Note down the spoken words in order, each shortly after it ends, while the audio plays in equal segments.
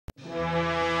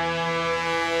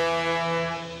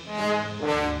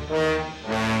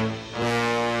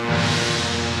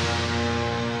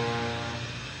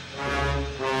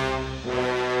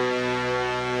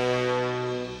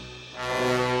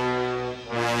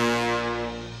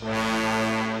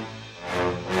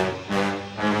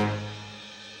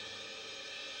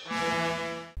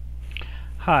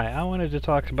Hi, I wanted to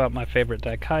talk about my favorite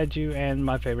Daikaiju and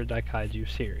my favorite Daikaiju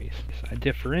series. I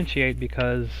differentiate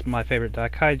because my favorite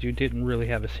Daikaiju didn't really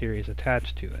have a series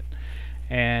attached to it.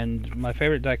 And my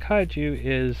favorite Daikaiju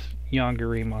is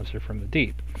Yongari Monster from the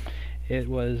Deep. It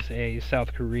was a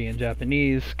South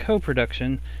Korean-Japanese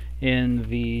co-production in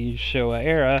the Showa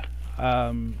era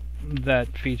that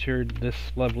featured this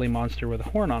lovely monster with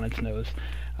a horn on its nose.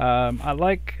 I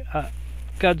like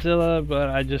Godzilla, but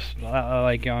I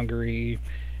like Yongari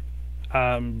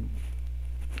a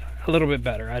little bit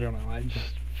better. I don't know. I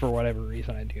just, for whatever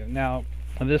reason, I do. Now,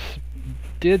 this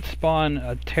did spawn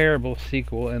a terrible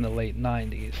sequel in the late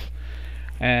 90s,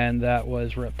 and that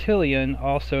was Reptilian,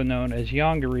 also known as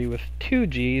Yongari with two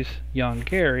G's,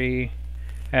 Yongari,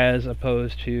 as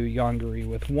opposed to Yongari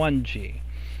with one G.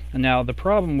 Now, the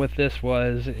problem with this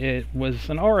was it was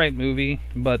an alright movie,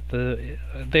 but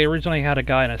they originally had a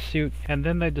guy in a suit, and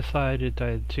then they decided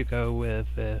to go with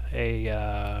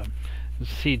a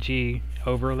CG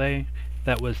overlay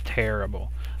that was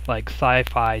terrible. Like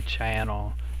Sci-Fi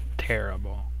Channel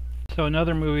terrible. So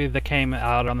another movie that came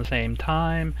out on the same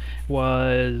time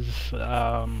was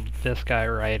this guy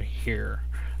right here,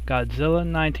 Godzilla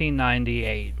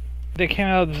 1998. They came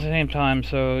out at the same time,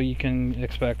 so you can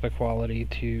expect the quality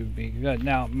to be good.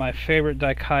 Now, my favorite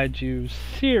Daikaiju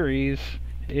series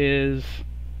is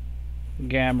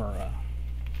Gamera,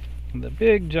 the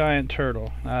big giant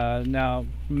turtle. Now,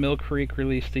 Mill Creek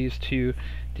released these two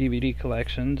DVD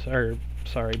collections,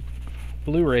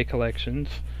 Blu-ray collections,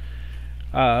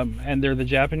 and they're the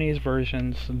Japanese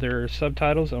versions. They're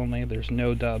subtitles only. There's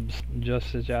no dubs,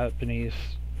 just the Japanese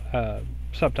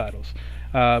subtitles.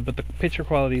 But the picture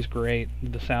quality is great,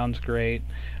 the sound's great,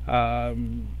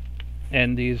 and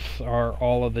these are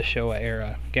all of the Showa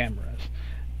era Gameras.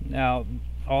 Now,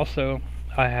 also,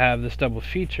 I have this double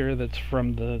feature that's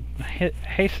from the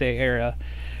Heisei era,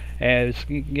 as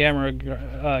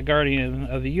Gamera Guardian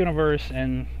of the Universe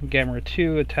and Gamera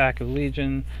 2 Attack of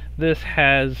Legion. This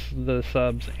has the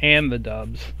subs and the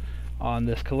dubs on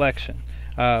this collection.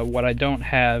 What I don't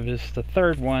have is the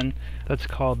third one that's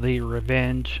called The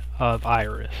Revenge of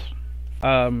Iris.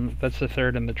 That's the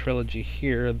third in the trilogy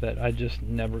here that I just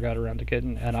never got around to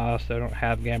getting, and I also don't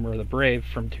have Gamera the Brave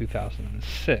from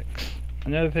 2006.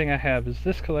 Another thing I have is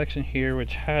this collection here,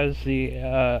 which has the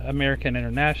American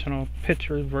International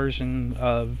picture version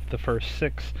of the first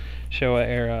 6 Showa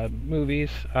era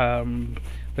movies.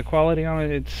 The quality on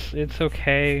it, it's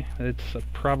okay. It's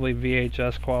probably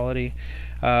VHS quality.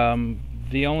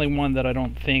 The only one that I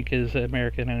don't think is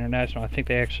American International, I think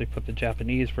they actually put the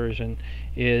Japanese version,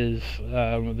 is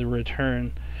The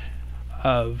Return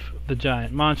of the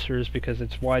Giant Monsters, because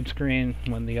it's widescreen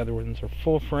when the other ones are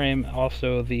full frame.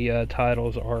 Also, the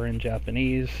titles are in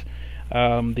Japanese.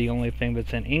 The only thing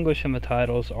that's in English in the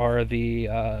titles are the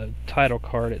title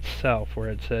card itself, where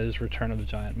it says Return of the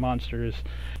Giant Monsters.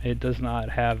 It does not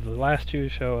have the last two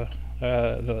Showa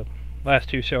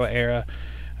era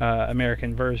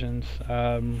American versions,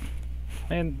 and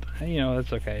you know,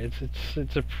 that's okay.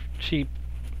 It's a cheap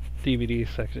DVD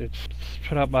section. It's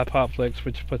put out by Popflix,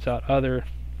 which puts out other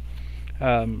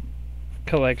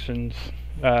collections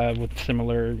with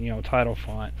similar, title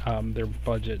font. They're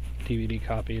budget DVD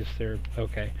copies. They're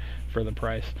okay for the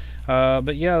price.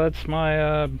 But yeah, that's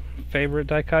my favorite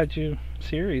Daikaiju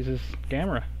series is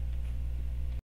Gamera.